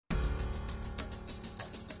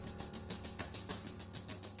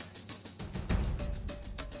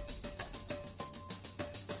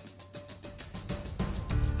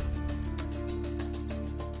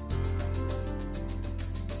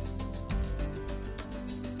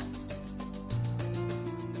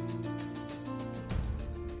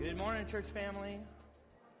morning, church family.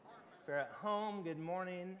 If you're at home, good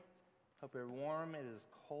morning. Hope you're warm. It is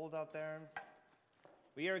cold out there.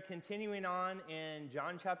 We are continuing on in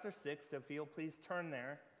John chapter 6, so if you'll please turn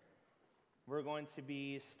there. We're going to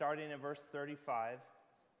be starting at verse 35.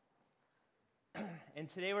 And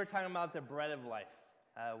today we're talking about the bread of life.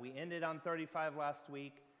 We ended on 35 last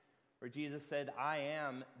week, where Jesus said, I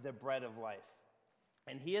am the bread of life.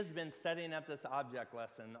 And he has been setting up this object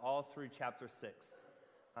lesson all through chapter 6.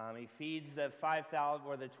 He feeds the 5,000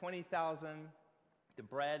 or the 20,000, the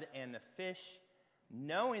bread and the fish,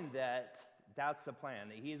 knowing that that's the plan,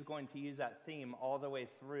 that he's going to use that theme all the way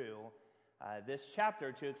through this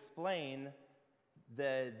chapter to explain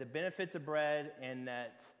the benefits of bread, and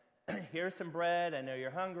that here's some bread, I know you're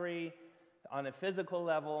hungry. On a physical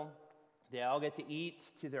level, they all get to eat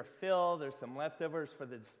to their fill. There's some leftovers for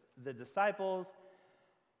the disciples.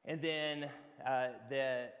 And then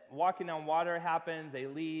the walking on water happens. They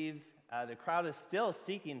leave. The crowd is still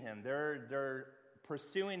seeking him. They're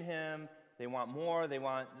pursuing him. They want more.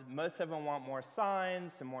 Most of them want more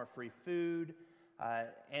signs, some more free food.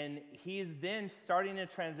 And he's then starting to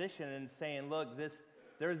transition and saying, look,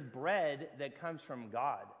 there's bread that comes from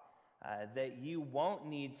God, that you won't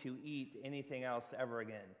need to eat anything else ever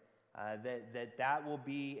again. That will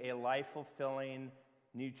be a life-fulfilling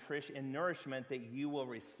nutrition and nourishment that you will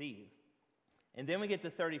receive. And then we get to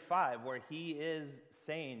 35, where he is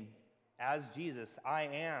saying, as Jesus, I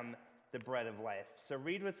am the bread of life. So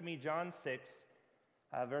read with me John 6,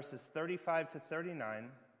 verses 35 to 39,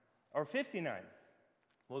 or 59.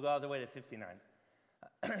 We'll go all the way to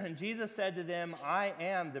 59. Jesus said to them, I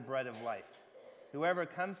am the bread of life. Whoever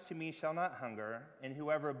comes to me shall not hunger, and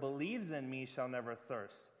whoever believes in me shall never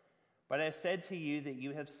thirst. But I said to you that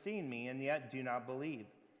you have seen me, and yet do not believe.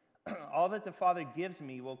 All that the Father gives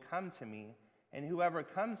me will come to me, and whoever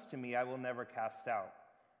comes to me I will never cast out.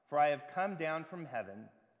 For I have come down from heaven,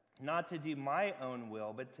 not to do my own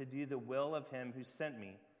will, but to do the will of him who sent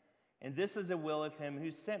me. And this is the will of him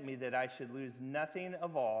who sent me, that I should lose nothing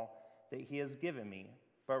of all that he has given me,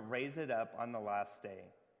 but raise it up on the last day.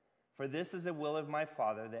 For this is the will of my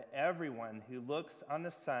Father, that everyone who looks on the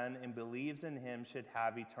Son and believes in him should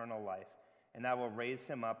have eternal life, and I will raise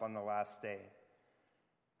him up on the last day.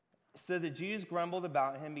 So the Jews grumbled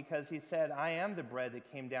about him because he said, I am the bread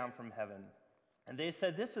that came down from heaven. And they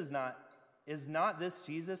said, Is not this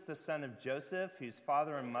Jesus, the son of Joseph, whose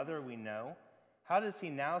father and mother we know? How does he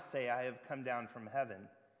now say, I have come down from heaven?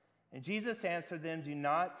 And Jesus answered them, Do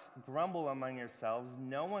not grumble among yourselves.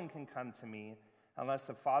 No one can come to me unless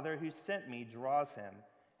the Father who sent me draws him,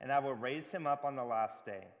 and I will raise him up on the last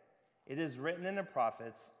day. It is written in the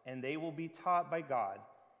prophets, and they will be taught by God.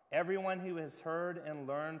 Everyone who has heard and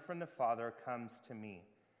learned from the Father comes to me.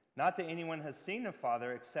 Not that anyone has seen the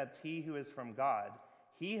Father except he who is from God.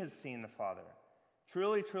 He has seen the Father.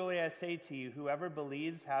 Truly, truly, I say to you, whoever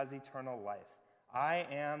believes has eternal life. I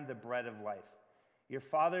am the bread of life. Your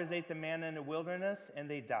fathers ate the manna in the wilderness, and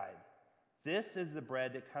they died. This is the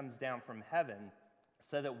bread that comes down from heaven,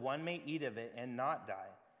 so that one may eat of it and not die.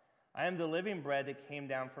 I am the living bread that came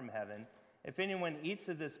down from heaven. If anyone eats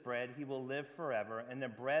of this bread, he will live forever, and the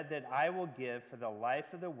bread that I will give for the life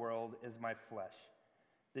of the world is my flesh.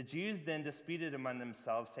 The Jews then disputed among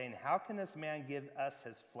themselves, saying, How can this man give us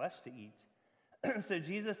his flesh to eat? So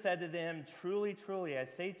Jesus said to them, Truly, truly, I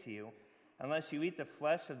say to you, unless you eat the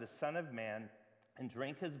flesh of the Son of Man and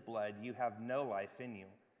drink his blood, you have no life in you.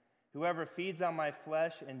 Whoever feeds on my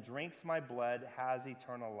flesh and drinks my blood has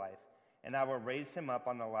eternal life, and I will raise him up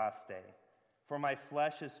on the last day. For my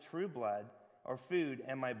flesh is true blood, or food,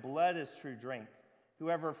 and my blood is true drink.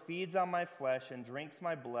 Whoever feeds on my flesh and drinks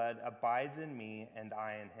my blood abides in me, and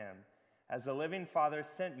I in him. As the living Father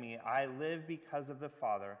sent me, I live because of the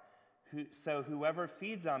Father. So whoever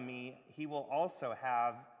feeds on me, he will also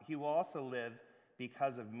live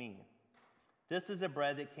because of me. This is a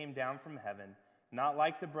bread that came down from heaven, not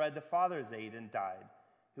like the bread the fathers ate and died.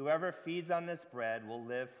 Whoever feeds on this bread will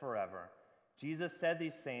live forever. Jesus said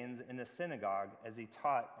these things in the synagogue as he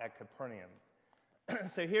taught at Capernaum.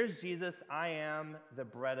 So here's Jesus, I am the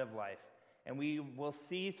bread of life. And we will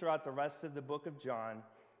see throughout the rest of the book of John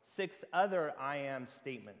 6 other I am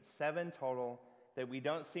statements, 7 total, that we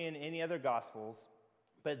don't see in any other gospels.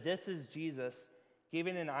 But this is Jesus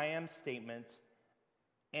giving an I am statement.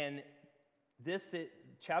 And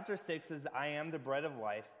chapter 6 is I am the bread of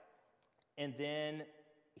life. And then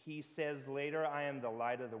he says later, I am the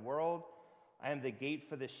light of the world. I am the gate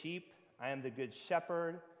for the sheep. I am the good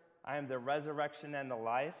shepherd. I am the resurrection and the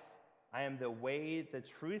life. I am the way, the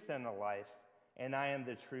truth, and the life. And I am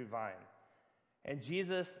the true vine. And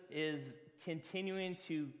Jesus is continuing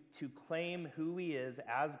to claim who he is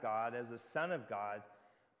as God, as the Son of God,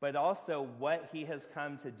 but also what he has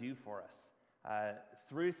come to do for us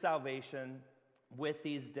through salvation with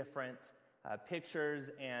these different pictures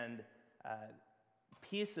and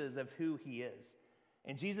pieces of who he is.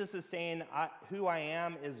 And Jesus is saying, who I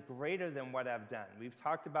am is greater than what I've done. We've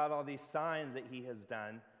talked about all these signs that he has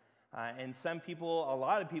done. And a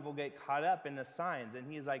lot of people get caught up in the signs.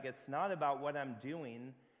 And he's like, it's not about what I'm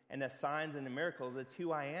doing and the signs and the miracles. It's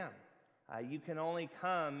who I am. You can only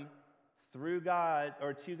come through God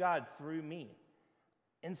or to God through me.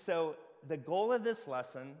 And so the goal of this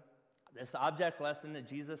lesson, this object lesson that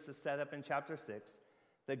Jesus has set up in chapter 6,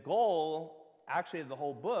 the goal, actually, of the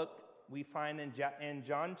whole book, we find in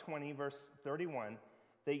John 20, verse 31,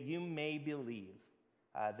 that you may believe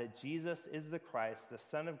that Jesus is the Christ, the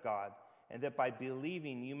Son of God, and that by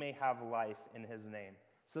believing you may have life in his name.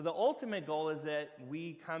 So the ultimate goal is that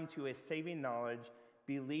we come to a saving knowledge,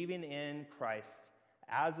 believing in Christ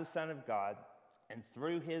as the Son of God, and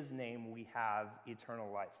through his name we have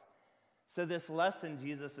eternal life. So this lesson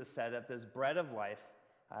Jesus has set up, this bread of life,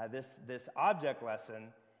 this object lesson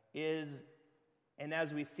is, and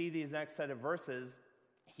as we see these next set of verses,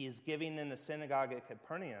 he's giving in the synagogue at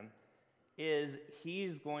Capernaum, is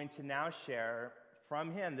he's going to now share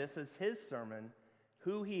from him, this is his sermon,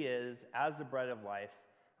 who he is as the bread of life,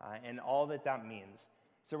 and all that means.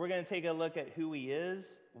 So we're going to take a look at who he is,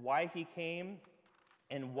 why he came,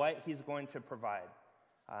 and what he's going to provide.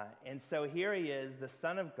 And so here he is, the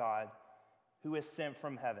Son of God, who is sent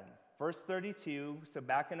from heaven. Verse 32, so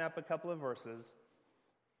backing up a couple of verses,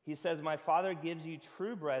 he says, my Father gives you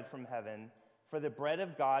true bread from heaven, for the bread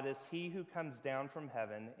of God is he who comes down from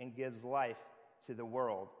heaven and gives life to the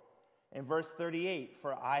world. In verse 38,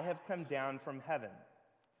 for I have come down from heaven.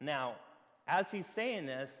 Now, as he's saying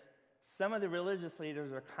this, some of the religious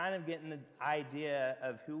leaders are kind of getting the idea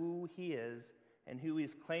of who he is and who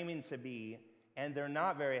he's claiming to be, and they're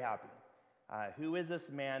not very happy. Who is this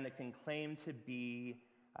man that can claim to be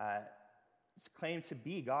God,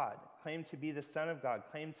 claim to be the Son of God,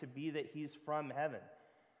 claim to be that he's from heaven?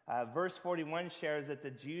 Verse 41 shares that the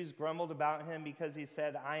Jews grumbled about him because he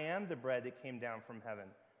said, I am the bread that came down from heaven.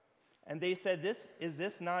 And they said, is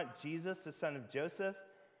this not Jesus, the son of Joseph,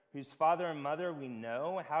 whose father and mother we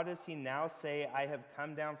know? How does he now say, I have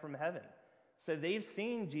come down from heaven? So they've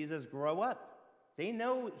seen Jesus grow up. They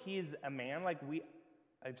know he's a man.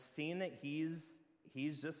 I've seen that he's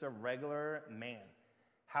just a regular man.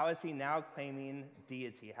 How is he now claiming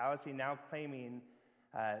deity? How is he now claiming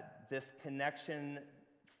this connection,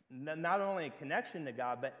 not only a connection to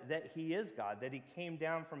God, but that he is God, that he came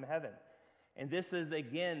down from heaven? And this is,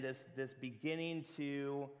 again, this beginning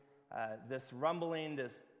to, this rumbling,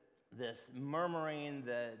 this murmuring,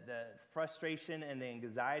 the frustration and the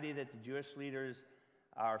anxiety that the Jewish leaders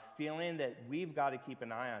are feeling, that we've got to keep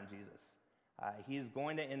an eye on Jesus. He's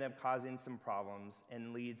going to end up causing some problems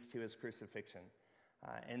and leads to his crucifixion.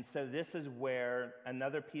 And so this is where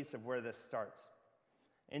another piece of where this starts.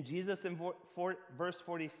 And Jesus in verse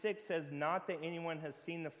 46 says, not that anyone has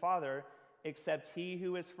seen the Father except he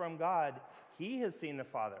who is from God. He has seen the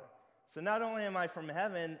Father. So not only am I from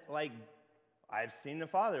heaven, I've seen the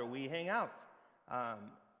Father. We hang out.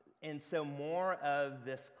 And so more of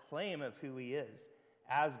this claim of who he is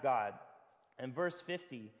as God. And verse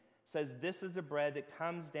 50 says, this is a bread that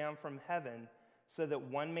comes down from heaven so that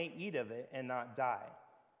one may eat of it and not die.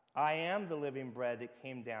 I am the living bread that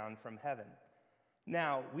came down from heaven.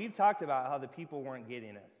 Now, we've talked about how the people weren't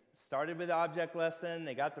getting it. Started with the object lesson,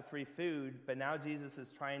 they got the free food, but now Jesus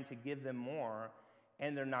is trying to give them more,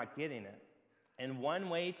 and they're not getting it. And one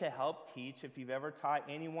way to help teach, if you've ever taught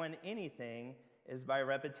anyone anything, is by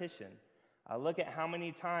repetition. Look at how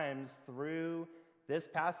many times through this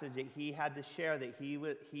passage that he had to share that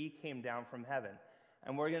he came down from heaven.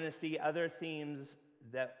 And we're going to see other themes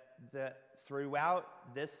that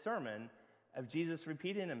throughout this sermon of Jesus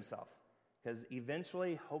repeating himself. Because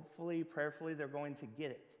eventually, hopefully, prayerfully, they're going to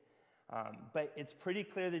get it. But it's pretty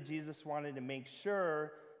clear that Jesus wanted to make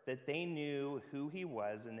sure that they knew who he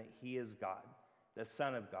was and that he is God, the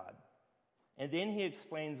Son of God. And then he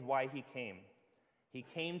explains why he came. He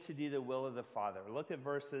came to do the will of the Father. Look at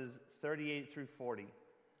verses 38 through 40. It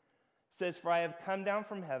says, for I have come down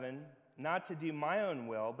from heaven, not to do my own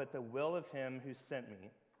will, but the will of him who sent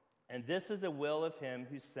me. And this is the will of him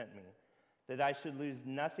who sent me, that I should lose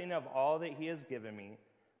nothing of all that he has given me,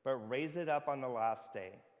 but raise it up on the last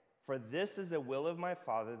day. For this is the will of my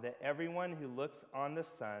Father, that everyone who looks on the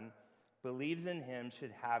Son, believes in him,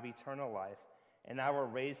 should have eternal life, and I will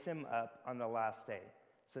raise him up on the last day.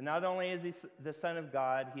 So not only is he the Son of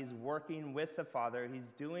God, he's working with the Father.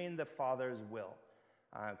 He's doing the Father's will.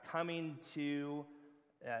 Coming to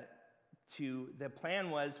the plan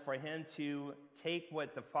was for him to take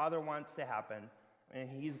what the Father wants to happen, and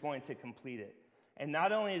he's going to complete it. And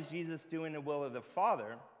not only is Jesus doing the will of the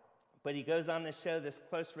Father, but he goes on to show this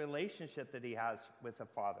close relationship that he has with the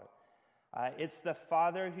Father. It's the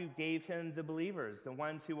Father who gave him the believers, the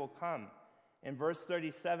ones who will come. In verse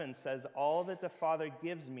 37 says, all that the Father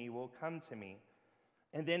gives me will come to me.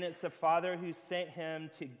 And then it's the Father who sent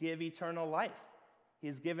him to give eternal life.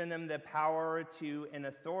 He's given them the power and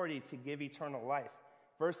authority to give eternal life.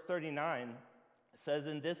 Verse 39 says,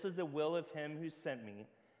 and this is the will of him who sent me,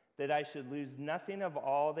 that I should lose nothing of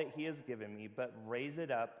all that he has given me, but raise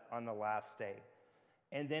it up on the last day.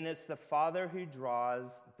 And then it's the Father who draws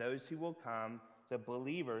those who will come, the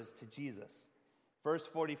believers, to Jesus. Verse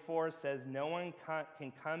 44 says, no one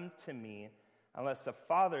can come to me unless the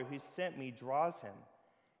Father who sent me draws him.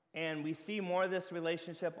 And we see more of this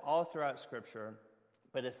relationship all throughout Scripture,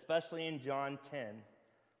 but especially in John 10,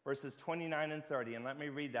 verses 29 and 30. And let me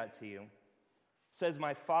read that to you. It says,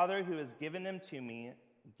 my Father who has given them to me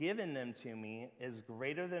is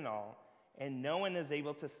greater than all, and no one is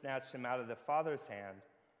able to snatch them out of the Father's hand.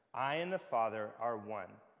 I and the Father are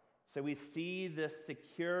one. So we see this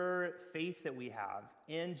secure faith that we have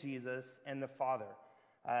in Jesus and the Father.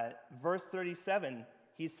 Verse 37,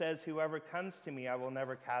 he says, whoever comes to me, I will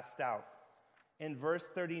never cast out. In verse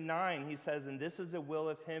 39, he says, and this is the will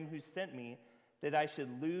of him who sent me, that I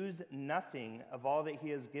should lose nothing of all that he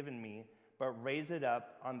has given me, but raise it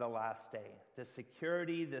up on the last day. The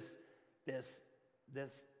security, this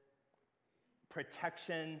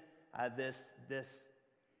protection, this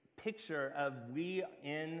picture of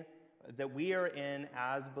that we are in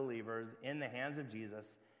as believers in the hands of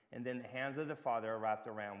Jesus, and then the hands of the Father are wrapped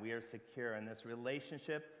around. We are secure, and this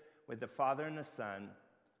relationship with the Father and the Son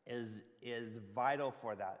is vital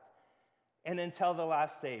for that. And until the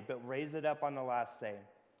last day, but raise it up on the last day.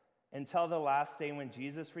 Until the last day when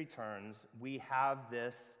Jesus returns, we have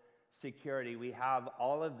this security. We have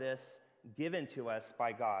all of this given to us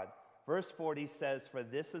by God. Verse 40 says, for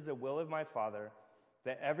this is the will of my Father,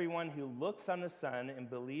 that everyone who looks on the Son and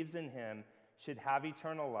believes in him should have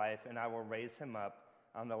eternal life, and I will raise him up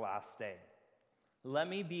on the last day. Let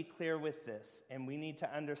me be clear with this, and we need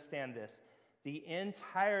to understand this. The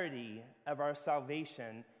entirety of our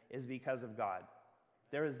salvation is because of God.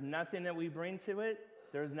 There is nothing that we bring to it.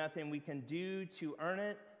 There is nothing we can do to earn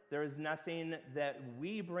it. There is nothing that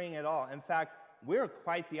we bring at all. In fact, we're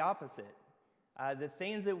quite the opposite. The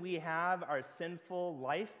things that we have, our sinful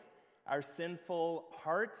life, our sinful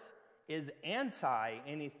heart, is anti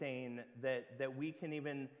anything that we can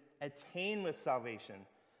even attain with salvation.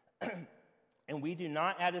 And we do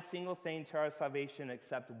not add a single thing to our salvation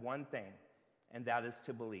except one thing, and that is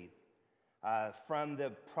to believe. From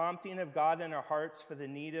the prompting of God in our hearts for the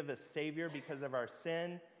need of a Savior because of our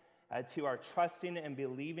sin, to our trusting and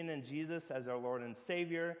believing in Jesus as our Lord and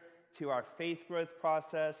Savior, to our faith growth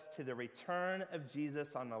process, to the return of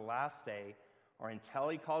Jesus on the last day, or until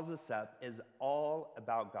he calls us up, is all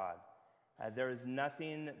about God. There is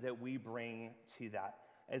nothing that we bring to that.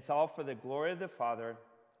 It's all for the glory of the Father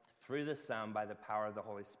through the Son by the power of the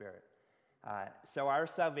Holy Spirit. So our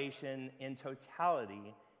salvation in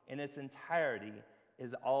totality, in its entirety,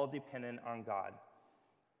 is all dependent on God.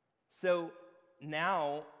 So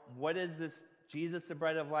now, what does this Jesus, the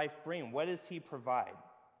bread of life, bring? What does he provide?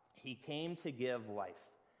 He came to give life,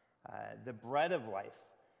 the bread of life.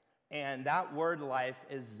 And that word life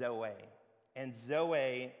is Zoe. And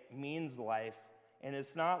Zoe means life. And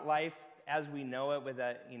it's not life as we know it with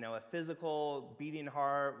a physical beating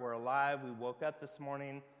heart. We're alive. We woke up this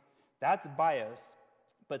morning. That's bios.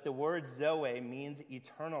 But the word Zoe means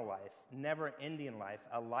eternal life, never-ending life,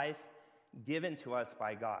 a life given to us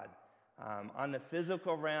by God. On the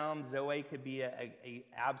physical realm, Zoe could be a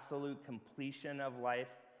absolute completion of life.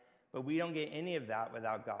 But we don't get any of that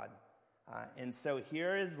without God. And so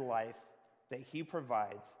here is life that he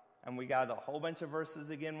provides. And we got a whole bunch of verses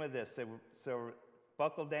again with this. So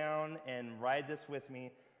buckle down and ride this with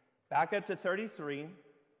me. Back up to 33.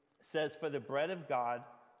 Says, for the bread of God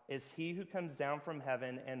is he who comes down from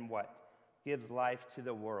heaven and what? Gives life to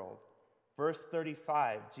the world. Verse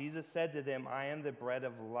 35, Jesus said to them, I am the bread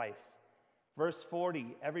of life. Verse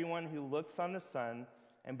 40, everyone who looks on the Son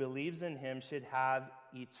and believes in him should have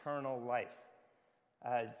eternal life.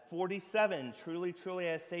 47, truly, truly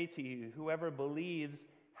I say to you, whoever believes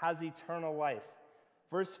has eternal life.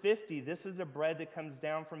 Verse 50, this is a bread that comes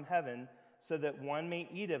down from heaven so that one may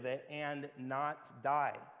eat of it and not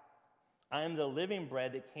die. I am the living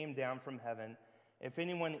bread that came down from heaven. If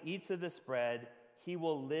anyone eats of this bread, he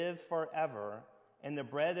will live forever, and the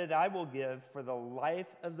bread that I will give for the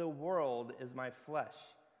life of the world is my flesh.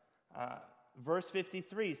 Verse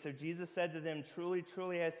 53, so Jesus said to them, truly,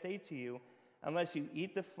 truly, I say to you, unless you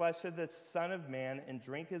eat the flesh of the Son of Man and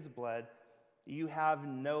drink his blood, you have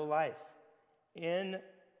no life in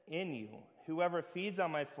you. Whoever feeds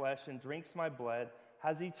on my flesh and drinks my blood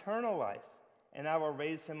has eternal life, and I will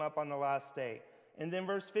raise him up on the last day. And then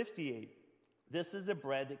verse 58, this is the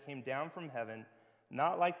bread that came down from heaven,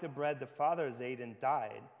 not like the bread the fathers ate and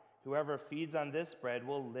died. Whoever feeds on this bread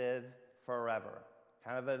will live forever.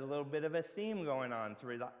 Kind of a little bit of a theme going on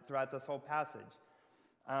throughout this whole passage.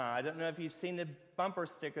 I don't know if you've seen the bumper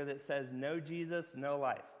sticker that says, no Jesus, no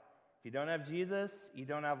life. If you don't have Jesus, you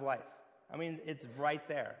don't have life. I mean, it's right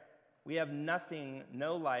there. We have nothing,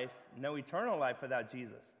 no life, no eternal life without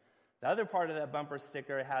Jesus. The other part of that bumper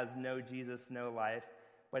sticker has no Jesus, no life,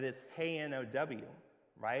 but it's K-N-O-W,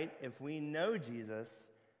 right? If we know Jesus,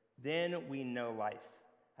 then we know life.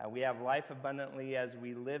 We have life abundantly as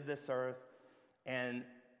we live this earth, and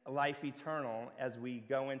life eternal as we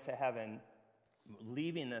go into heaven,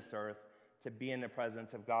 leaving this earth to be in the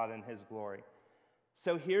presence of God in his glory.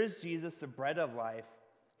 So here's Jesus, the bread of life.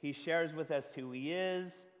 He shares with us who he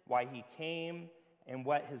is, why he came, and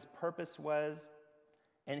what his purpose was.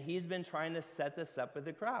 And he's been trying to set this up with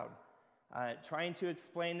the crowd, trying to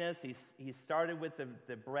explain this. He started with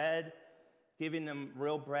the bread, giving them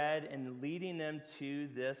real bread, and leading them to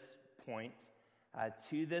this point,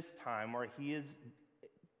 to this time where he is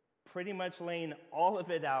pretty much laying all of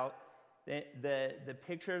it out, the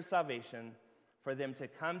picture of salvation, for them to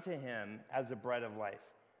come to him as the bread of life.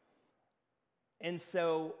 And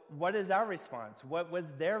so what is our response? What was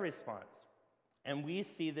their response? And we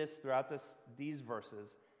see this throughout these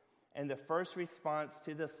verses. And the first response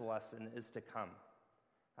to this lesson is to come.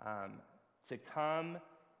 I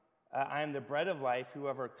am the bread of life.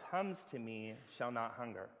 Whoever comes to me shall not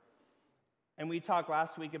hunger. And we talked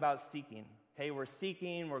last week about seeking. Okay, we're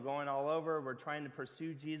seeking, we're going all over, we're trying to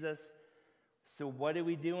pursue Jesus. So what do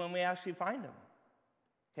we do when we actually find him?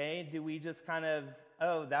 Okay, do we just kind of,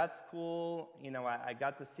 oh, that's cool, I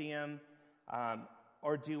got to see him,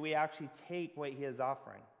 or do we actually take what he is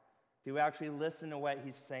offering? Do we actually listen to what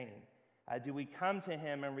he's saying? Do we come to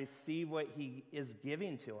him and receive what he is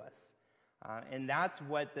giving to us? And that's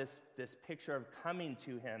what this picture of coming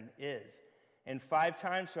to him is. And 5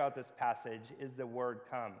 times throughout this passage is the word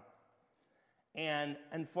come. And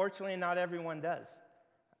unfortunately, not everyone does.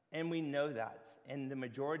 And we know that. And the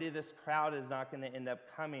majority of this crowd is not going to end up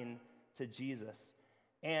coming to Jesus.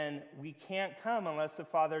 And we can't come unless the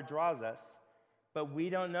Father draws us. But we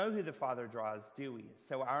don't know who the Father draws, do we?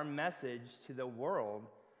 So our message to the world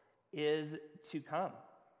is to come.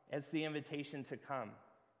 It's the invitation to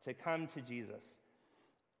come to Jesus.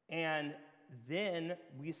 And then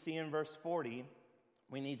we see in verse 40,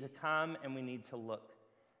 we need to come and we need to look.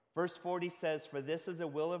 Verse 40 says, for this is the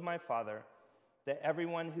will of my Father, that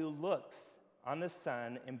everyone who looks on the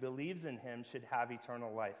Son and believes in him should have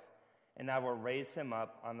eternal life, and I will raise him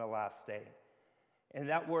up on the last day. And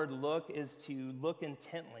that word look is to look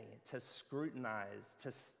intently, to scrutinize,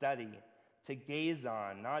 to study, to gaze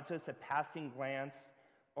on, not just a passing glance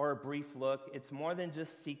or a brief look. It's more than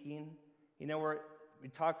just seeking. We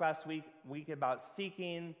talked last week about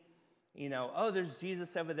seeking, oh, there's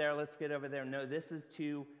Jesus over there, let's get over there. No, this is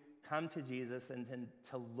to come to Jesus and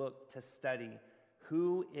to look, to study.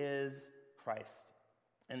 Who is Christ?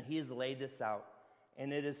 And he's laid this out.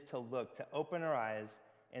 And it is to look, to open our eyes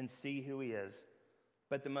and see who he is.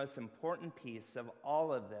 But the most important piece of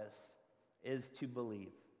all of this is to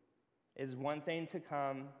believe. It is one thing to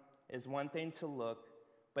come, it is one thing to look,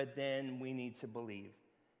 but then we need to believe.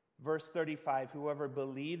 Verse 35, whoever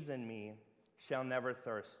believes in me shall never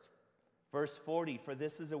thirst. Verse 40, for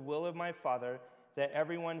this is the will of my Father, that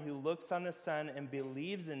everyone who looks on the Son and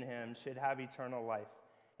believes in him should have eternal life,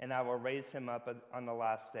 and I will raise him up on the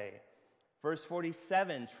last day. Verse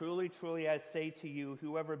 47, truly, truly, I say to you,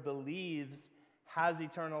 whoever believes has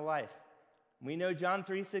eternal life. We know John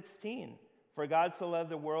 3:16, for God so loved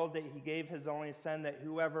the world that he gave his only Son, that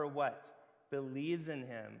whoever what? Believes in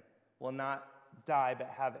him will not die but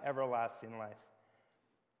have everlasting life.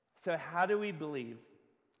 So how do we believe?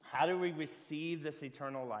 How do we receive this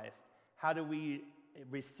eternal life? How do we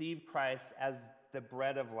receive Christ as the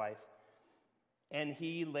bread of life? And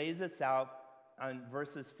he lays this out on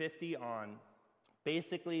verses 50 on.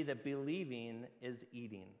 Basically, that believing is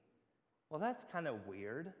eating. Well, that's kind of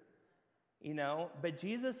weird, but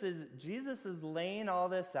Jesus is laying all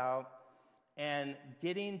this out and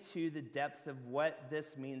getting to the depth of what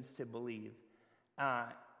this means to believe.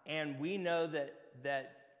 And we know that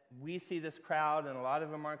that we see this crowd, and a lot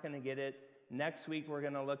of them aren't going to get it. Next week, we're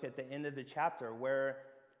going to look at the end of the chapter where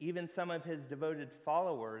even some of his devoted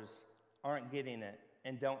followers aren't getting it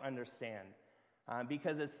and don't understand.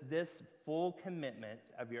 Because it's this full commitment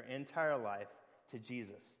of your entire life to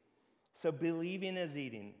Jesus. So believing is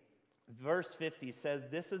eating. Verse 50 says,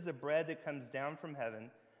 "This is the bread that comes down from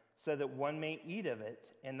heaven, so that one may eat of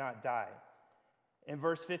it and not die." In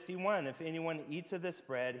verse 51, "If anyone eats of this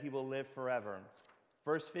bread, he will live forever."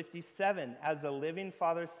 Verse 57, "As the living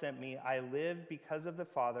Father sent me, I live because of the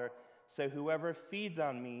Father, so whoever feeds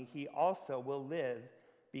on me, he also will live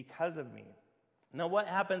because of me." Now, what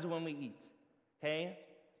happens when we eat? Okay?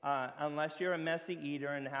 Unless you're a messy eater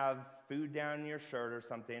and have food down your shirt or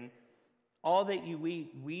something, all that you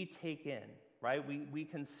eat, we take in, right? We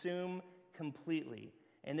consume completely.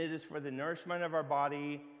 And it is for the nourishment of our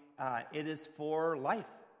body. It is for life.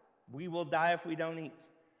 We will die if we don't eat.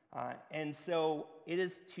 And so it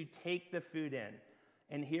is to take the food in.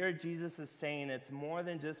 And here Jesus is saying it's more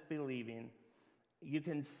than just believing. You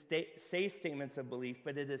can say statements of belief,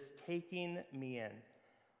 but it is taking me in.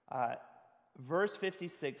 Verse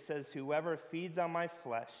 56 says, "Whoever feeds on my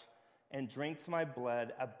flesh and drinks my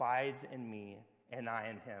blood abides in me, and I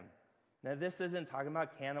in him." Now, this isn't talking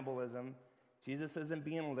about cannibalism. Jesus isn't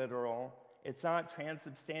being literal. It's not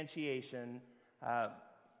transubstantiation,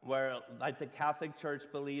 where, like the Catholic Church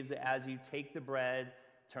believes that as you take the bread,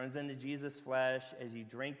 it turns into Jesus' flesh. As you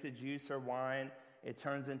drink the juice or wine, it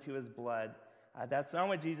turns into his blood. That's not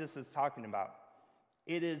what Jesus is talking about.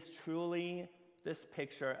 It is truly this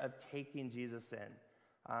picture of taking Jesus in.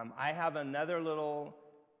 I have another little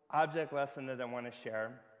object lesson that I want to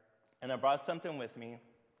share, and I brought something with me.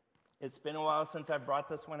 It's been a while since I brought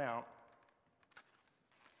this one out.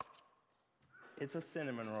 It's a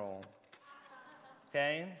cinnamon roll.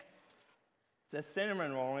 Okay? It's a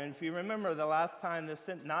cinnamon roll, and if you remember the last time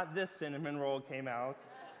not this cinnamon roll came out,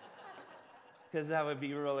 because that would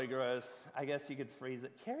be really gross. I guess you could freeze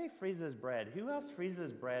it. Carrie freezes bread. Who else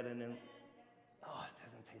freezes bread and then... Oh, it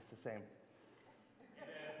doesn't taste the same.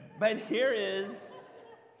 But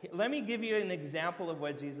let me give you an example of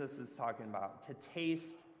what Jesus is talking about, to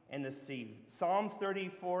taste and to see. Psalm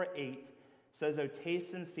 34:8 says, "Oh,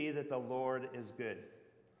 taste and see that the Lord is good."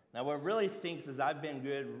 Now, what really stinks is I've been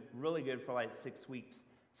really good for like 6 weeks.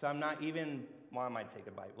 So I'm not even, well, I might take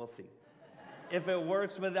a bite. We'll see. If it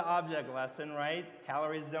works with the object lesson, right?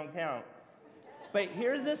 Calories don't count. But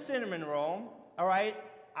here's the cinnamon roll, all right?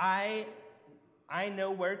 I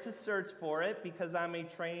know where to search for it because I'm a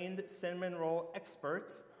trained cinnamon roll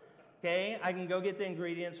expert, okay? I can go get the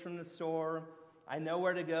ingredients from the store. I know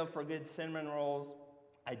where to go for good cinnamon rolls.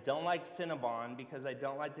 I don't like Cinnabon because I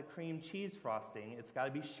don't like the cream cheese frosting. It's got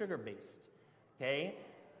to be sugar-based, okay?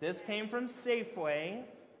 This came from Safeway,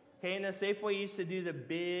 okay? And the Safeway used to do the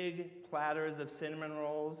big platters of cinnamon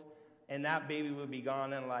rolls, and that baby would be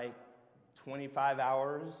gone in like 25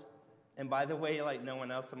 hours. And by the way, like no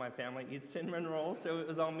one else in my family eats cinnamon rolls, so it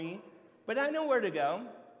was all me. But I know where to go.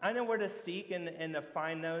 I know where to seek and to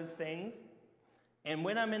find those things. And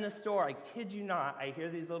when I'm in the store, I kid you not, I hear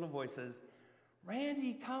these little voices,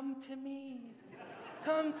 "Randy, come to me.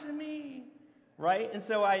 Come to me." Right? And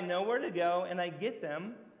so I know where to go, and I get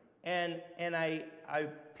them, and I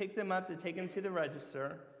pick them up to take them to the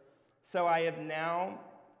register. So I have now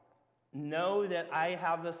know that I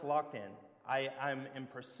have this locked in. I'm in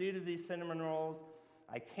pursuit of these cinnamon rolls.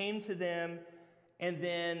 I came to them, and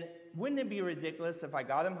then wouldn't it be ridiculous if I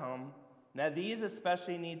got them home? Now, these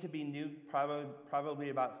especially need to be new, probably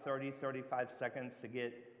about 30, 35 seconds to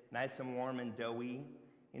get nice and warm and doughy.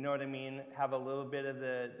 You know what I mean? Have a little bit of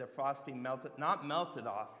the frosting not melted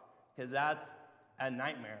off, because that's a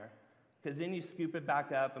nightmare. Because then you scoop it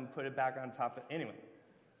back up and put it back on top of... Anyway.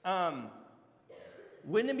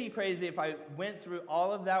 Wouldn't it be crazy if I went through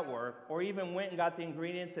all of that work, or even went and got the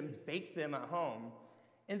ingredients and baked them at home,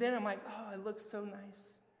 and then I'm like, oh, it looks so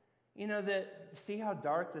nice. You know, see how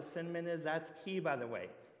dark the cinnamon is? That's key, by the way.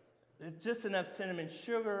 Just enough cinnamon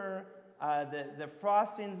sugar. The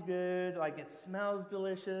frosting's good. Like, it smells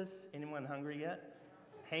delicious. Anyone hungry yet?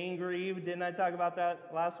 Hangry. Didn't I talk about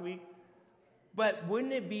that last week? But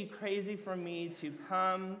wouldn't it be crazy for me to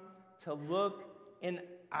come to look, and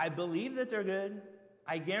I believe that they're good.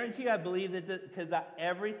 I guarantee you I believe that because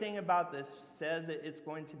everything about this says that it's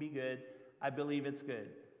going to be good. I believe it's good.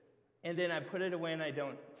 And then I put it away and I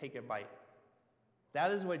don't take a bite.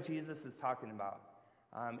 That is what Jesus is talking about.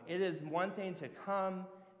 It is one thing to come.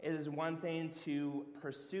 It is one thing to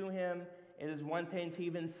pursue him. It is one thing to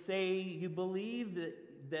even say you believe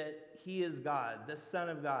that he is God, the Son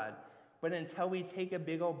of God. But until we take a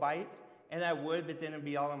big old bite And I would, but then it'd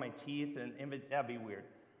be all on my teeth, and that'd be weird.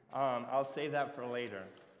 I'll save that for later.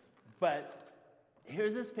 But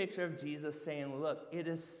here's this picture of Jesus saying, look, it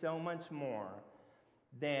is so much more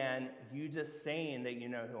than you just saying that you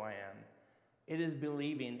know who I am. It is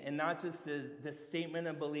believing, and not just the statement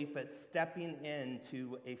of belief, but stepping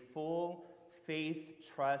into a full faith,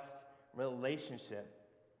 trust relationship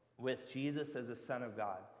with Jesus as the Son of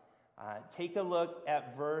God. Take a look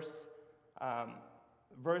at verse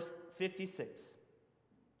 56.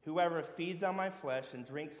 Whoever feeds on my flesh and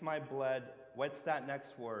drinks my blood, what's that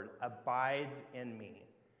next word? Abides in me.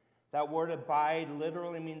 That word abide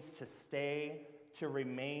literally means to stay, to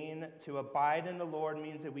remain. To abide in the Lord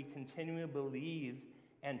means that we continually believe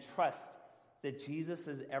and trust that Jesus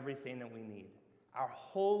is everything that we need. Our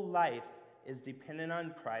whole life is dependent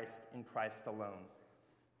on Christ and Christ alone.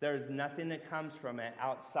 There's nothing that comes from it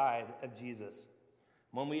outside of Jesus.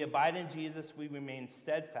 When we abide in Jesus, we remain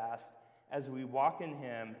steadfast as we walk in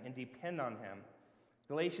him and depend on him.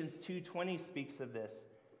 Galatians 2:20 speaks of this.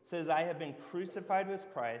 It says, I have been crucified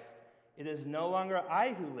with Christ. It is no longer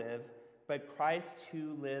I who live, but Christ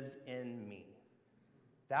who lives in me.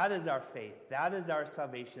 That is our faith. That is our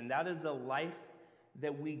salvation. That is the life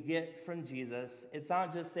that we get from Jesus. It's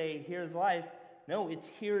not just a, here's life. No, it's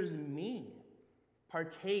here's me.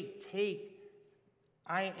 Partake, take.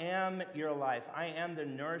 I am your life. I am the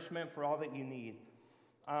nourishment for all that you need.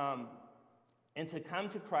 And to come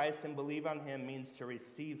to Christ and believe on him means to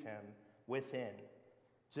receive him within,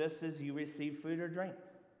 just as you receive food or drink.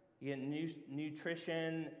 You get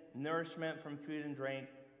nutrition, nourishment from food and drink,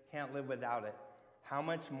 can't live without it. How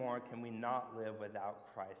much more can we not live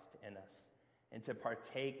without Christ in us? And to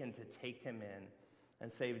partake and to take him in and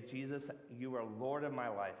say, Jesus, you are Lord of my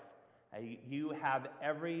life. You have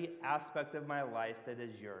every aspect of my life that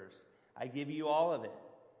is yours. I give you all of it.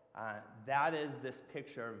 That is this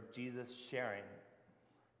picture of Jesus sharing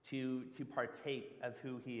to partake of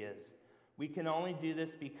who he is. We can only do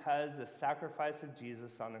this because the sacrifice of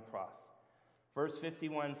Jesus on the cross. Verse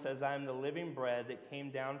 51 says, I am the living bread that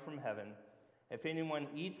came down from heaven. If anyone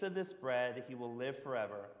eats of this bread, he will live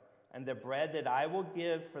forever. And the bread that I will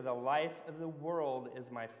give for the life of the world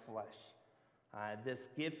is my flesh. This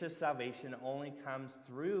gift of salvation only comes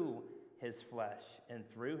through his flesh and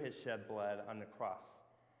through his shed blood on the cross.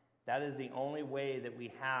 That is the only way that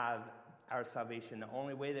we have our salvation. The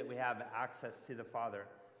only way that we have access to the Father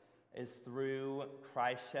is through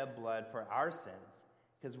Christ's shed blood for our sins,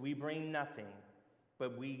 because we bring nothing,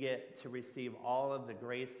 but we get to receive all of the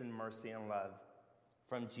grace and mercy and love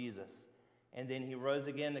from Jesus. And then he rose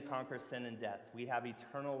again to conquer sin and death. We have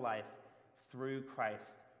eternal life through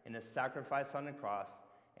Christ and his sacrifice on the cross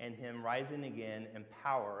and him rising again in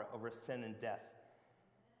power over sin and death.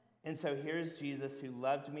 And so here's Jesus who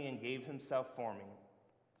loved me and gave himself for me.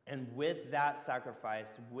 And with that sacrifice,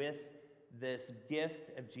 with this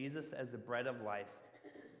gift of Jesus as the bread of life,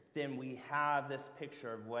 then we have this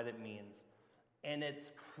picture of what it means. And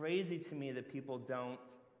it's crazy to me that people don't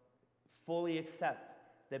fully accept,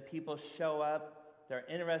 that people show up, they're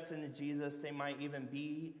interested in Jesus, they might even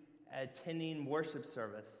be attending worship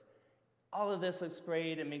service. All of this looks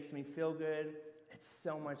great, it makes me feel good. It's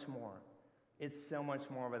so much more. It's so much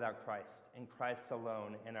more without Christ and Christ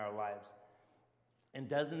alone in our lives. And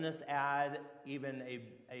doesn't this add even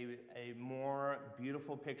a more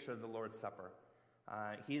beautiful picture of the Lord's Supper?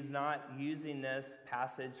 He's not using this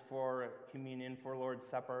passage for communion, for Lord's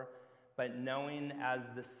Supper, but knowing as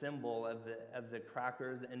the symbol of the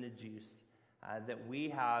crackers and the juice, that we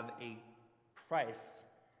have a Christ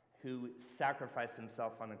who sacrificed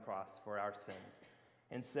himself on the cross for our sins.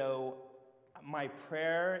 And so my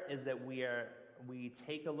prayer is that we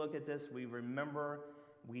take a look at this, we remember,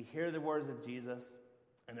 we hear the words of Jesus,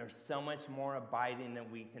 and there's so much more abiding that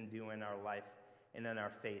we can do in our life and in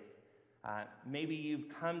our faith. Maybe you've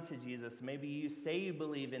come to Jesus, maybe you say you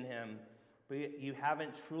believe in him, but you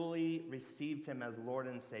haven't truly received him as Lord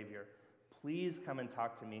and Savior. Please come and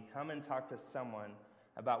talk to me. Come and talk to someone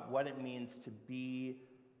about what it means to be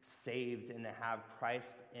saved and to have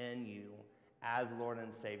Christ in you as Lord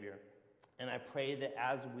and Savior. And I pray that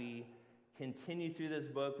as we continue through this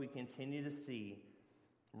book, we continue to see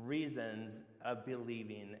reasons of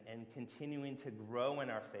believing and continuing to grow in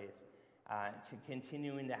our faith, to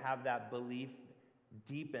continuing to have that belief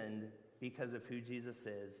deepened because of who Jesus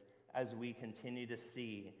is, as we continue to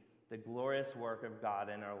see the glorious work of God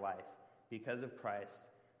in our life because of Christ,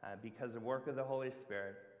 because of the work of the Holy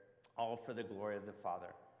Spirit, all for the glory of the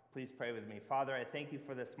Father. Please pray with me. Father, I thank you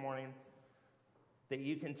for this morning, that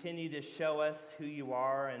you continue to show us who you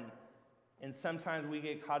are, and sometimes we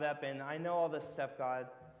get caught up in, I know all this stuff, God,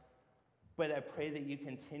 But I pray that you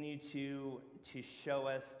continue to show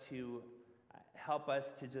us, to help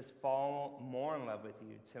us to just fall more in love with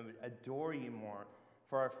you, to adore you more,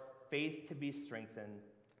 for our faith to be strengthened,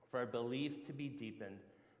 for our belief to be deepened,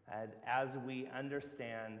 as we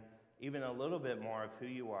understand even a little bit more of who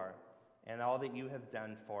you are and all that you have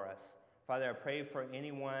done for us. Father, I pray for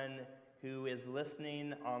anyone who is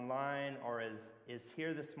listening online or is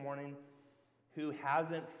here this morning who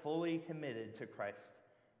hasn't fully committed to Christ,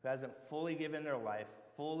 who hasn't fully given their life,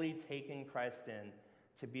 fully taken Christ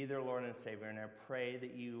to be their Lord and Savior. And I pray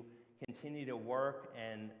that you continue to work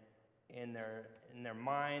in their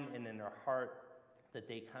mind and in their heart, that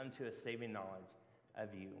they come to a saving knowledge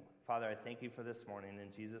of you. Father, I thank you for this morning.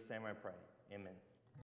 In Jesus' name I pray. Amen.